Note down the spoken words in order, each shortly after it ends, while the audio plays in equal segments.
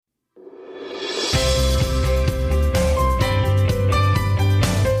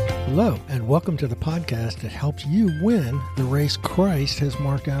Hello, and welcome to the podcast that helps you win the race Christ has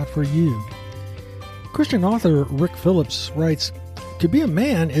marked out for you. Christian author Rick Phillips writes, "To be a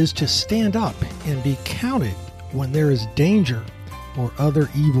man is to stand up and be counted when there is danger or other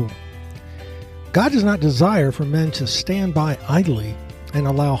evil." God does not desire for men to stand by idly and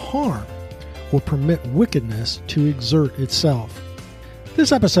allow harm or permit wickedness to exert itself.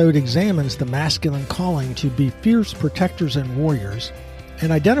 This episode examines the masculine calling to be fierce protectors and warriors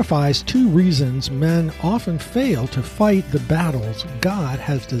and identifies two reasons men often fail to fight the battles God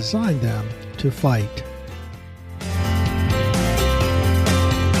has designed them to fight.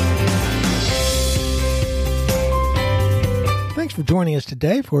 Thanks for joining us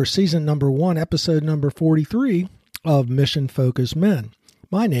today for season number 1, episode number 43 of Mission Focused Men.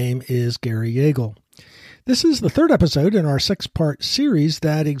 My name is Gary Yeagle. This is the third episode in our 6-part series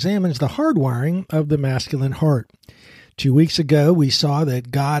that examines the hardwiring of the masculine heart. 2 weeks ago, we saw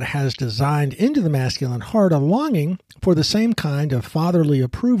that God has designed into the masculine heart a longing for the same kind of fatherly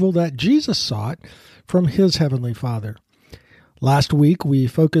approval that Jesus sought from his heavenly Father. Last week, we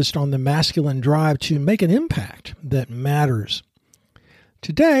focused on the masculine drive to make an impact that matters.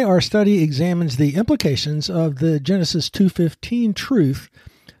 Today, our study examines the implications of the Genesis 2:15 truth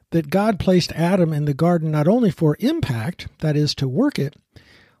that God placed Adam in the garden not only for impact, that is, to work it,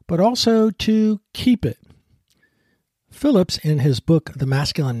 but also to keep it. Phillips, in his book, The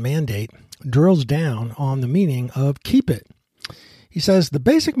Masculine Mandate, drills down on the meaning of keep it. He says the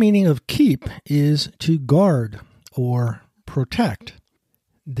basic meaning of keep is to guard or protect.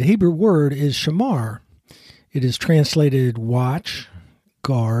 The Hebrew word is shamar. It is translated watch,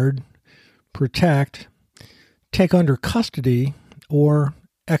 guard, protect, take under custody, or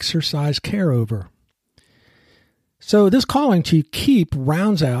exercise care over. So this calling to keep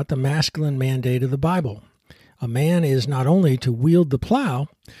rounds out the masculine mandate of the Bible. A man is not only to wield the plow,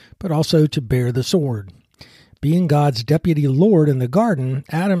 but also to bear the sword. Being God's deputy lord in the garden,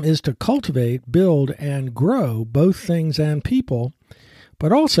 Adam is to cultivate, build, and grow both things and people,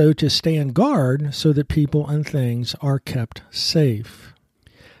 but also to stand guard so that people and things are kept safe.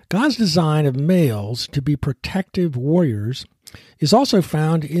 God's design of males to be protective warriors is also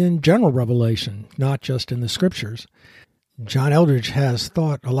found in general revelation, not just in the scriptures. John Eldredge has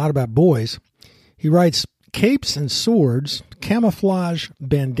thought a lot about boys. He writes, "Capes and swords, camouflage,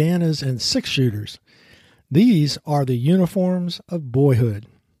 bandanas, and six-shooters. These are the uniforms of boyhood.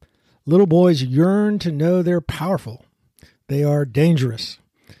 Little boys yearn to know they're powerful. They are dangerous.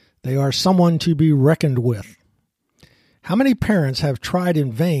 They are someone to be reckoned with. How many parents have tried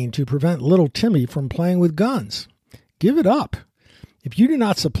in vain to prevent little Timmy from playing with guns? Give it up. If you do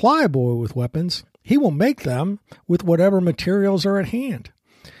not supply a boy with weapons, he will make them with whatever materials are at hand.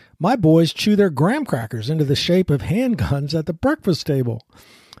 My boys chew their graham crackers into the shape of handguns at the breakfast table.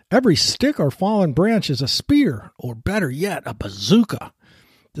 Every stick or fallen branch is a spear, or better yet, a bazooka.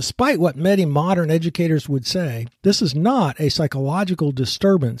 Despite what many modern educators would say, this is not a psychological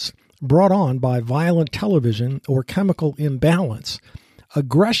disturbance brought on by violent television or chemical imbalance.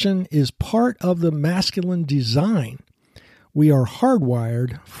 Aggression is part of the masculine design. We are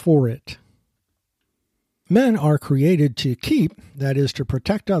hardwired for it." Men are created to keep, that is, to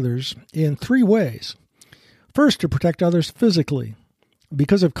protect others, in 3 ways. First, to protect others physically.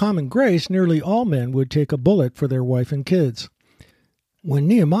 Because of common grace, nearly all men would take a bullet for their wife and kids. When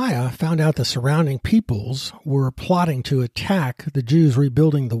Nehemiah found out the surrounding peoples were plotting to attack the Jews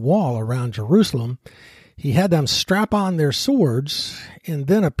rebuilding the wall around Jerusalem, he had them strap on their swords and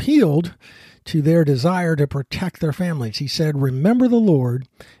then appealed to their desire to protect their families. He said, "Remember the Lord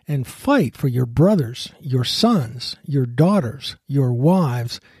and fight for your brothers, your sons, your daughters, your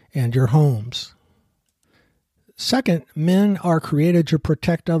wives, and your homes." Second, men are created to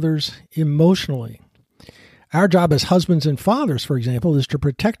protect others emotionally. Our job as husbands and fathers, for example, is to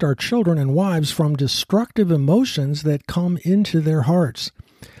protect our children and wives from destructive emotions that come into their hearts.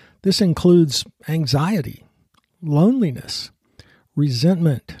 This includes anxiety, loneliness,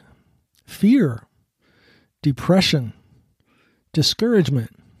 resentment, fear, depression, discouragement.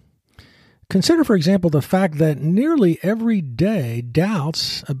 Consider, for example, the fact that nearly every day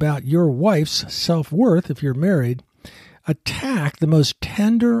doubts about your wife's self-worth, if you're married, attack the most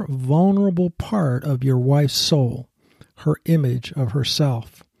tender, vulnerable part of your wife's soul, her image of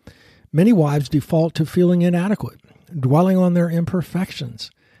herself. Many wives default to feeling inadequate, dwelling on their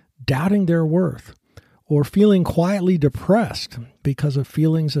imperfections, doubting their worth, or feeling quietly depressed because of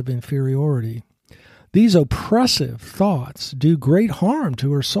feelings of inferiority. These oppressive thoughts do great harm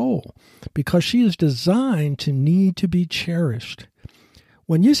to her soul because she is designed to need to be cherished.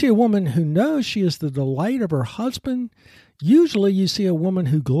 When you see a woman who knows she is the delight of her husband, usually you see a woman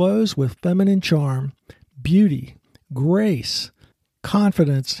who glows with feminine charm, beauty, grace,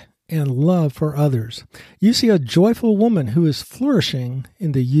 confidence, and love for others. You see a joyful woman who is flourishing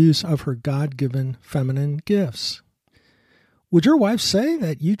in the use of her God-given feminine gifts. Would your wife say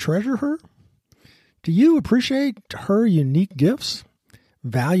that you treasure her? Do you appreciate her unique gifts,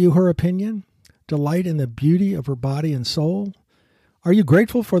 value her opinion, delight in the beauty of her body and soul? Are you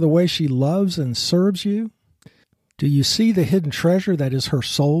grateful for the way she loves and serves you? Do you see the hidden treasure that is her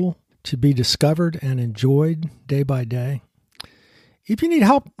soul to be discovered and enjoyed day by day? If you need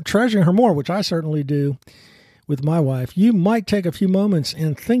help treasuring her more, which I certainly do with my wife, you might take a few moments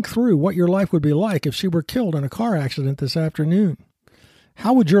and think through what your life would be like if she were killed in a car accident this afternoon.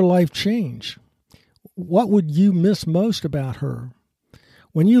 How would your life change? What would you miss most about her?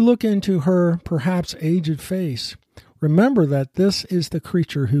 When you look into her perhaps aged face, remember that this is the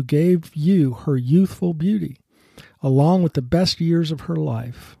creature who gave you her youthful beauty, along with the best years of her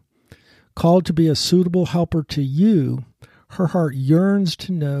life. Called to be a suitable helper to you, her heart yearns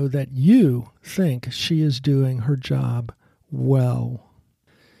to know that you think she is doing her job well.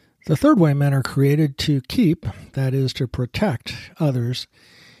 The third way men are created to keep, that is, to protect others,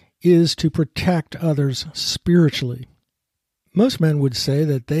 is to protect others spiritually. Most men would say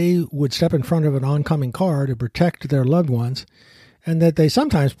that they would step in front of an oncoming car to protect their loved ones, and that they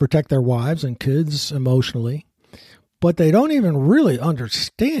sometimes protect their wives and kids emotionally, but they don't even really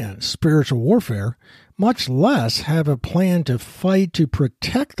understand spiritual warfare, much less have a plan to fight to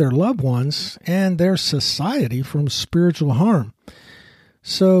protect their loved ones and their society from spiritual harm.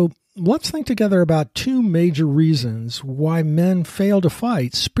 So let's think together about two major reasons why men fail to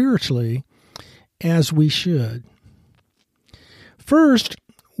fight spiritually as we should. First,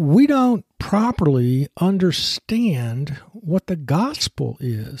 we don't properly understand what the gospel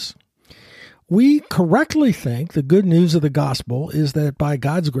is. We correctly think the good news of the gospel is that by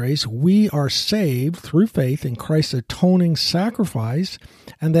God's grace, we are saved through faith in Christ's atoning sacrifice,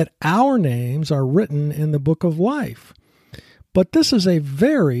 and that our names are written in the book of life. But this is a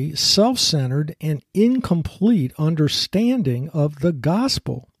very self-centered and incomplete understanding of the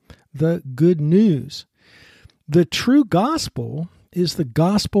gospel, the good news. The true gospel is the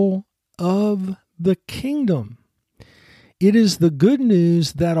gospel of the kingdom. It is the good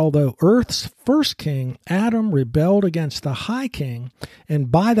news that although Earth's first king, Adam, rebelled against the high king,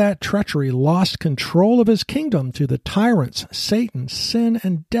 and by that treachery lost control of his kingdom to the tyrants, Satan, sin,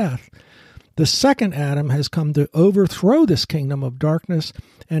 and death, the second Adam has come to overthrow this kingdom of darkness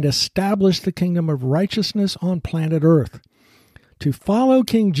and establish the kingdom of righteousness on planet Earth. To follow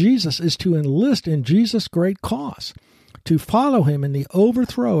King Jesus is to enlist in Jesus' great cause, to follow him in the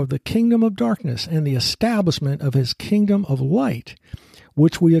overthrow of the kingdom of darkness and the establishment of his kingdom of light,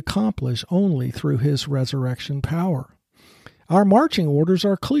 which we accomplish only through his resurrection power. Our marching orders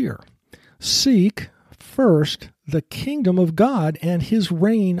are clear. Seek first the kingdom of God and his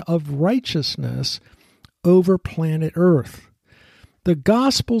reign of righteousness over planet Earth. The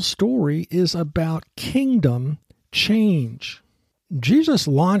gospel story is about kingdom change. Jesus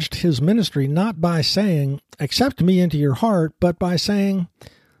launched his ministry not by saying, "Accept me into your heart," but by saying,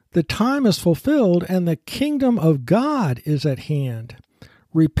 "The time is fulfilled and the kingdom of God is at hand.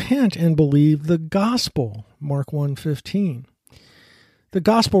 Repent and believe the gospel." Mark 1:15. The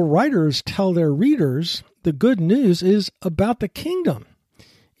gospel writers tell their readers the good news is about the kingdom.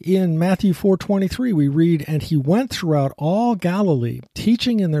 In Matthew 4:23 we read, "And he went throughout all Galilee,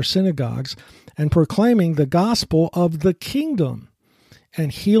 teaching in their synagogues and proclaiming the gospel of the kingdom,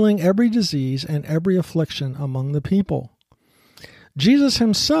 and healing every disease and every affliction among the people." Jesus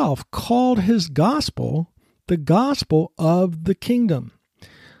himself called his gospel the gospel of the kingdom.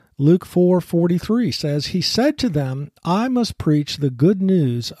 Luke 4:43 says, "He said to them, I must preach the good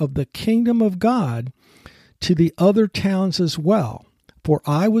news of the kingdom of God to the other towns as well, for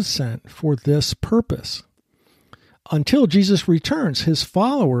I was sent for this purpose." Until Jesus returns, his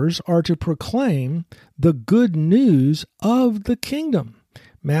followers are to proclaim the good news of the kingdom.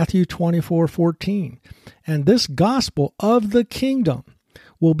 Matthew 24:14. And this gospel of the kingdom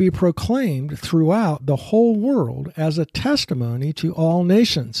will be proclaimed throughout the whole world as a testimony to all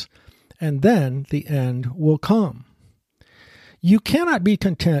nations, and then the end will come. You cannot be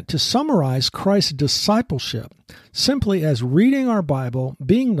content to summarize Christ's discipleship simply as reading our Bible,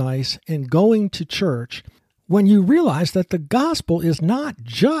 being nice, and going to church when you realize that the gospel is not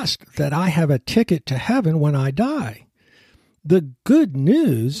just that I have a ticket to heaven when I die. The good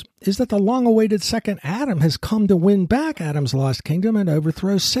news is that the long-awaited second Adam has come to win back Adam's lost kingdom and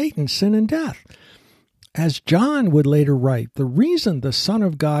overthrow Satan, sin, and death. As John would later write, the reason the Son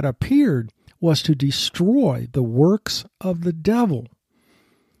of God appeared was to destroy the works of the devil.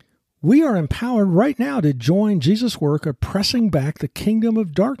 We are empowered right now to join Jesus' work of pressing back the kingdom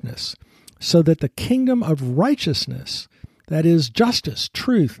of darkness so that the kingdom of righteousness, that is justice,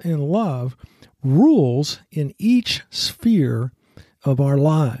 truth, and love, rules in each sphere of our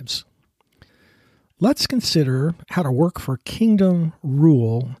lives. Let's consider how to work for kingdom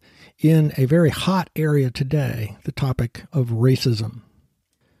rule in a very hot area today, the topic of racism.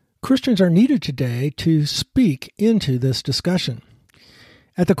 Christians are needed today to speak into this discussion.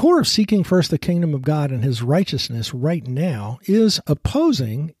 At the core of seeking first the kingdom of God and His righteousness right now is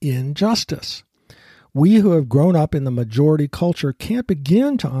opposing injustice. We who have grown up in the majority culture can't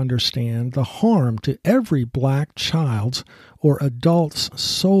begin to understand the harm to every black child's or adult's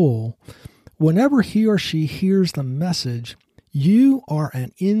soul whenever he or she hears the message, "You are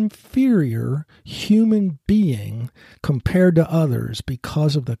an inferior human being compared to others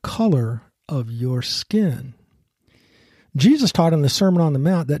because of the color of your skin." Jesus taught in the Sermon on the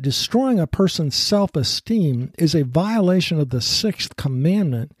Mount that destroying a person's self-esteem is a violation of the sixth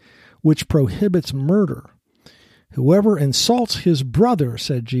commandment, which prohibits murder. Whoever insults his brother,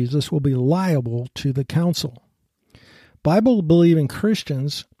 said Jesus, will be liable to the council. Bible-believing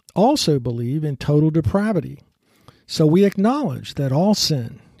Christians also believe in total depravity. So we acknowledge that all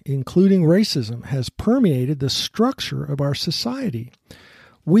sin, including racism, has permeated the structure of our society.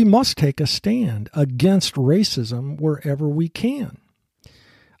 We must take a stand against racism wherever we can.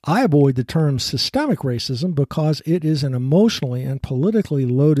 I avoid the term systemic racism because it is an emotionally and politically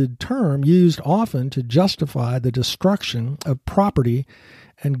loaded term used often to justify the destruction of property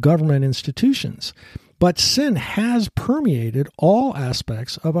and government institutions. But sin has permeated all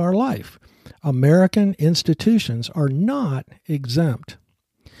aspects of our life. American institutions are not exempt.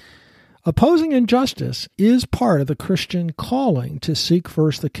 Opposing injustice is part of the Christian calling to seek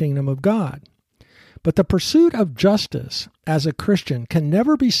first the kingdom of God. But the pursuit of justice as a Christian can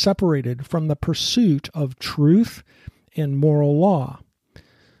never be separated from the pursuit of truth and moral law.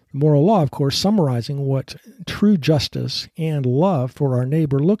 Moral law, of course, summarizing what true justice and love for our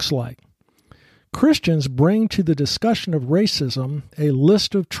neighbor looks like. Christians bring to the discussion of racism a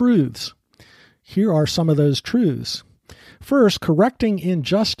list of truths. Here are some of those truths. First, correcting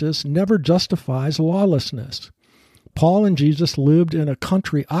injustice never justifies lawlessness. Paul and Jesus lived in a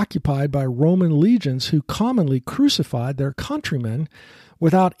country occupied by Roman legions who commonly crucified their countrymen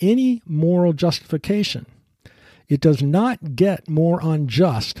without any moral justification. It does not get more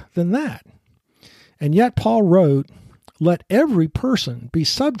unjust than that. And yet Paul wrote, "Let every person be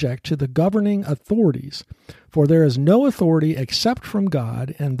subject to the governing authorities, for there is no authority except from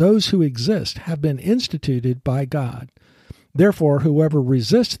God, and those who exist have been instituted by God. Therefore, whoever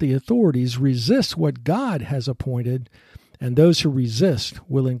resists the authorities resists what God has appointed, and those who resist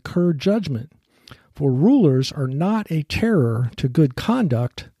will incur judgment. For rulers are not a terror to good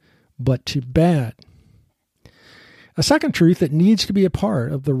conduct, but to bad." A second truth that needs to be a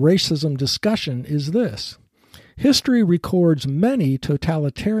part of the racism discussion is this. History records many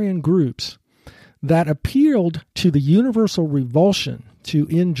totalitarian groups that appealed to the universal revulsion to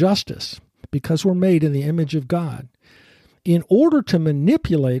injustice because we're made in the image of God, in order to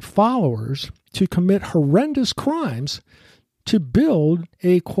manipulate followers to commit horrendous crimes to build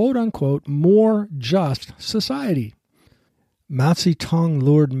a quote-unquote more just society. Mao Zedong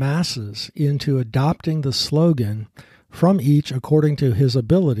lured masses into adopting the slogan, "From each according to his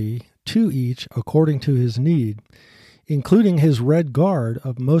ability, to each according to his need," including his Red Guard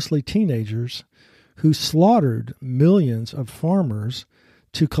of mostly teenagers who slaughtered millions of farmers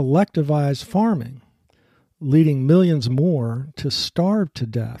to collectivize farming, leading millions more to starve to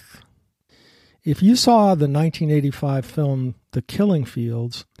death. If you saw the 1985 film The Killing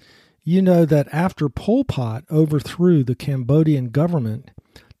Fields, you know that after Pol Pot overthrew the Cambodian government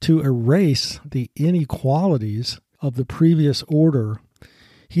to erase the inequalities of the previous order,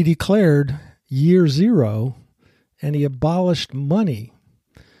 he declared Year Zero and he abolished money.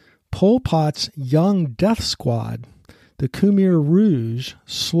 Pol Pot's young death squad, the Khmer Rouge,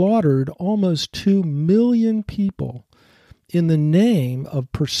 slaughtered almost 2 million people in the name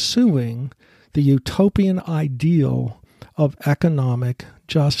of pursuing the utopian ideal of economic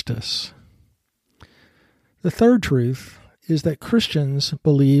justice. The third truth is that Christians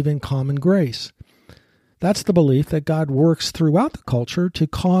believe in common grace. That's the belief that God works throughout the culture to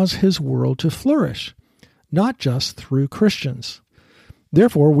cause His world to flourish, not just through Christians.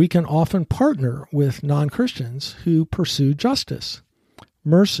 Therefore, we can often partner with non-Christians who pursue justice,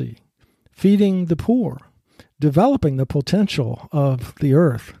 mercy, feeding the poor, developing the potential of the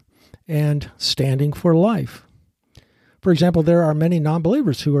earth, and standing for life. For example, there are many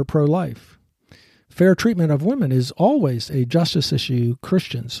non-believers who are pro-life. Fair treatment of women is always a justice issue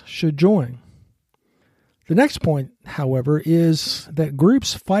Christians should join. The next point, however, is that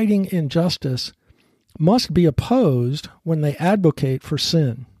groups fighting injustice must be opposed when they advocate for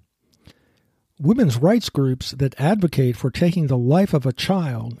sin. Women's rights groups that advocate for taking the life of a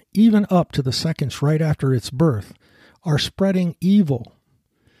child, even up to the seconds right after its birth, are spreading evil.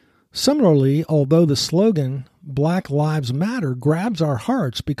 Similarly, although the slogan Black Lives Matter grabs our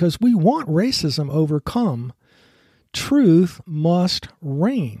hearts because we want racism overcome, truth must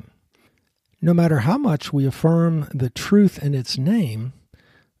reign. No matter how much we affirm the truth in its name,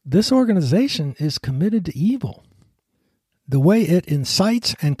 this organization is committed to evil. The way it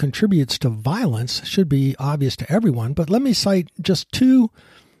incites and contributes to violence should be obvious to everyone, but let me cite just two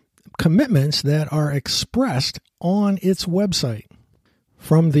commitments that are expressed on its website.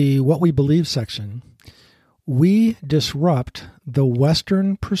 From the What We Believe section, we disrupt the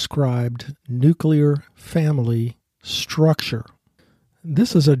Western prescribed nuclear family structure.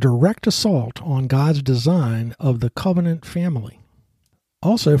 This is a direct assault on God's design of the covenant family.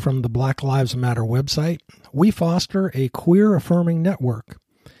 Also from the Black Lives Matter website, we foster a queer-affirming network.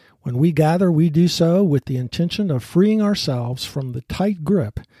 When we gather, we do so with the intention of freeing ourselves from the tight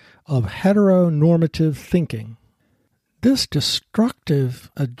grip of heteronormative thinking. This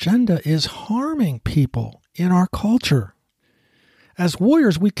destructive agenda is harming people in our culture. As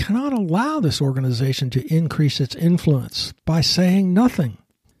warriors, we cannot allow this organization to increase its influence by saying nothing.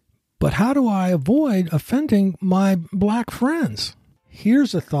 But how do I avoid offending my black friends?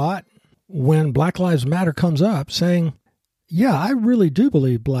 Here's a thought when Black Lives Matter comes up saying, yeah, I really do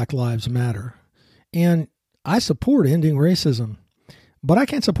believe Black Lives Matter, and I support ending racism, but I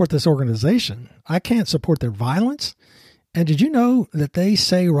can't support this organization. I can't support their violence. And did you know that they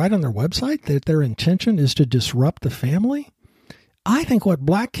say right on their website that their intention is to disrupt the family? I think what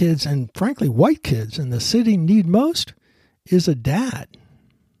black kids and frankly white kids in the city need most is a dad.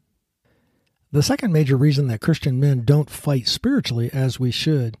 The second major reason that Christian men don't fight spiritually as we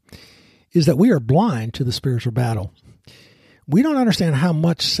should is that we are blind to the spiritual battle. We don't understand how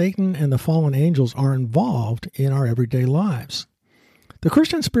much Satan and the fallen angels are involved in our everyday lives. The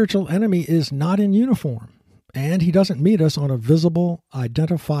Christian spiritual enemy is not in uniform, and he doesn't meet us on a visible,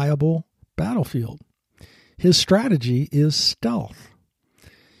 identifiable battlefield. His strategy is stealth.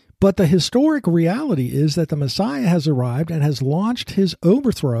 But the historic reality is that the Messiah has arrived and has launched his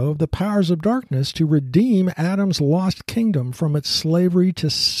overthrow of the powers of darkness to redeem Adam's lost kingdom from its slavery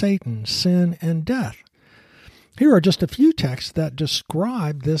to Satan, sin, and death. Here are just a few texts that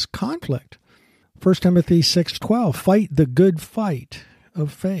describe this conflict. 1 Timothy 6:12, fight the good fight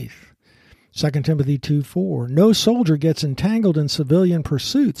of faith. 2 Timothy 2:4, no soldier gets entangled in civilian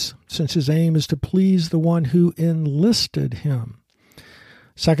pursuits, since his aim is to please the one who enlisted him.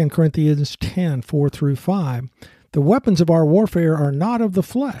 2 Corinthians 10:4-5, the weapons of our warfare are not of the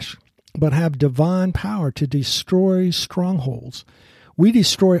flesh, but have divine power to destroy strongholds. We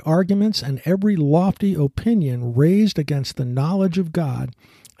destroy arguments and every lofty opinion raised against the knowledge of God,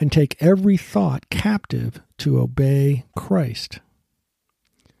 and take every thought captive to obey Christ.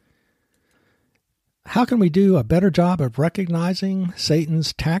 How can we do a better job of recognizing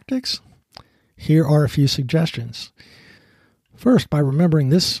Satan's tactics? Here are a few suggestions. First, by remembering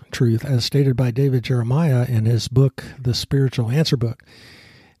this truth as stated by David Jeremiah in his book, The Spiritual Answer Book.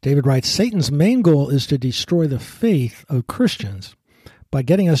 David writes, Satan's main goal is to destroy the faith of Christians by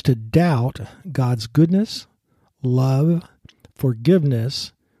getting us to doubt God's goodness, love,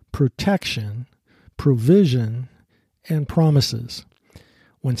 forgiveness, protection, provision, and promises.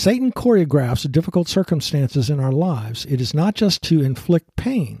 When Satan choreographs difficult circumstances in our lives, it is not just to inflict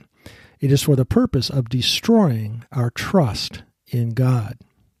pain. It is for the purpose of destroying our trust in God.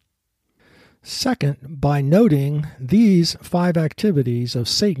 Second, by noting these 5 activities of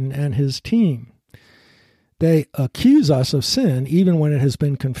Satan and his team. They accuse us of sin even when it has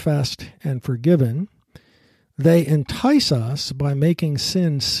been confessed and forgiven. They entice us by making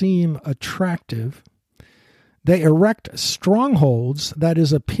sin seem attractive. They erect strongholds, that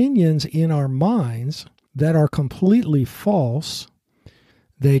is, opinions in our minds that are completely false.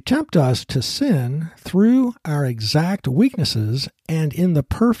 They tempt us to sin through our exact weaknesses, and in the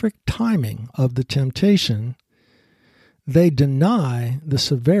perfect timing of the temptation, they deny the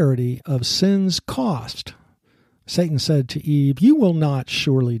severity of sin's cost. Satan said to Eve, "You will not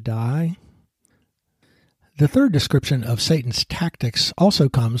surely die." The third description of Satan's tactics also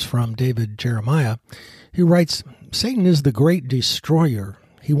comes from David Jeremiah, who writes, Satan is the great destroyer.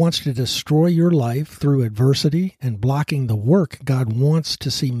 He wants to destroy your life through adversity and blocking the work God wants to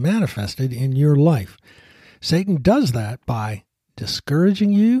see manifested in your life. Satan does that by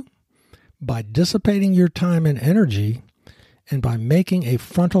discouraging you, by dissipating your time and energy, and by making a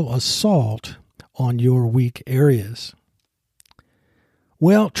frontal assault on your weak areas.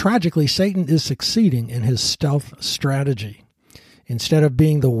 Well, tragically, Satan is succeeding in his stealth strategy. Instead of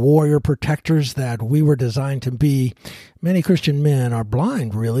being the warrior protectors that we were designed to be, many Christian men are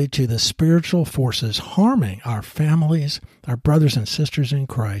blind, really, to the spiritual forces harming our families, our brothers and sisters in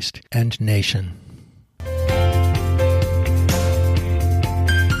Christ, and nation.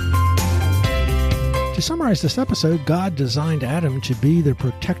 To summarize this episode, God designed Adam to be the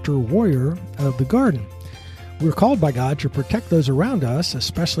protector warrior of the garden. We're called by God to protect those around us,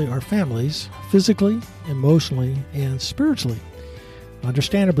 especially our families, physically, emotionally, and spiritually.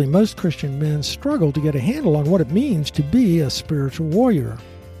 Understandably, most Christian men struggle to get a handle on what it means to be a spiritual warrior.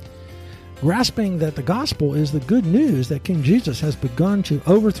 Grasping that the gospel is the good news that King Jesus has begun to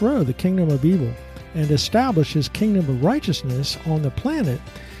overthrow the kingdom of evil and establish his kingdom of righteousness on the planet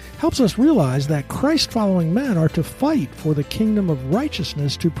helps us realize that Christ-following men are to fight for the kingdom of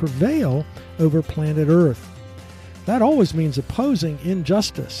righteousness to prevail over planet Earth. That always means opposing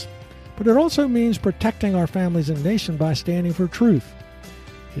injustice, but it also means protecting our families and nation by standing for truth.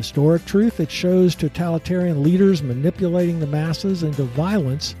 Historic truth that shows totalitarian leaders manipulating the masses into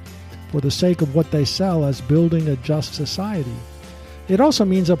violence for the sake of what they sell as building a just society. It also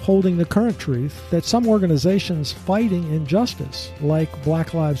means upholding the current truth that some organizations fighting injustice, like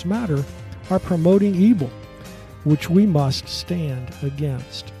Black Lives Matter, are promoting evil, which we must stand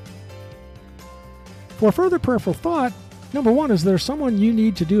against. For further prayerful thought, number one, is there someone you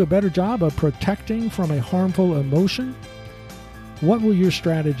need to do a better job of protecting from a harmful emotion? What will your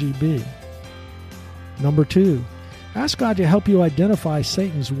strategy be? Number two, ask God to help you identify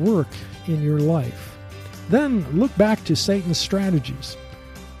Satan's work in your life. Then look back to Satan's strategies.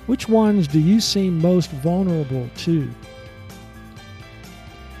 Which ones do you seem most vulnerable to?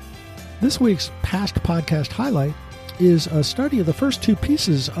 This week's past podcast highlight is a study of the first two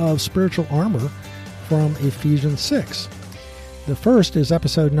pieces of spiritual armor from Ephesians 6. The first is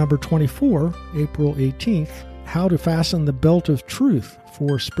episode number 24, April 18th, How to Fasten the Belt of Truth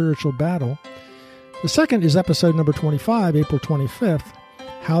for Spiritual Battle. The second is episode number 25, April 25th,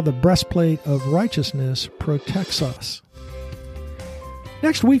 How the Breastplate of Righteousness Protects Us.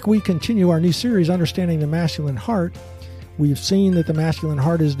 Next week, we continue our new series, Understanding the Masculine Heart. We've seen that the masculine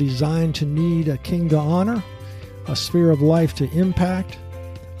heart is designed to need a king to honor, a sphere of life to impact,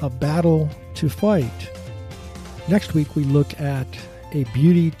 a battle to fight. Next week, we look at a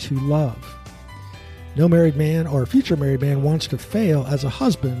beauty to love. No married man or future married man wants to fail as a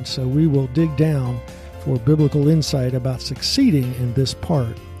husband, so we will dig down for biblical insight about succeeding in this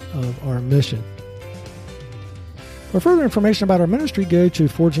part of our mission. For further information about our ministry, go to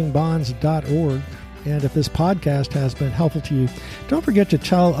forgingbonds.org. And if this podcast has been helpful to you, don't forget to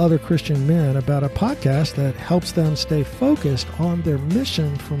tell other Christian men about a podcast that helps them stay focused on their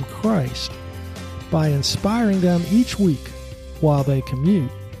mission from Christ by inspiring them each week while they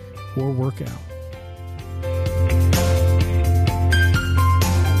commute or work out.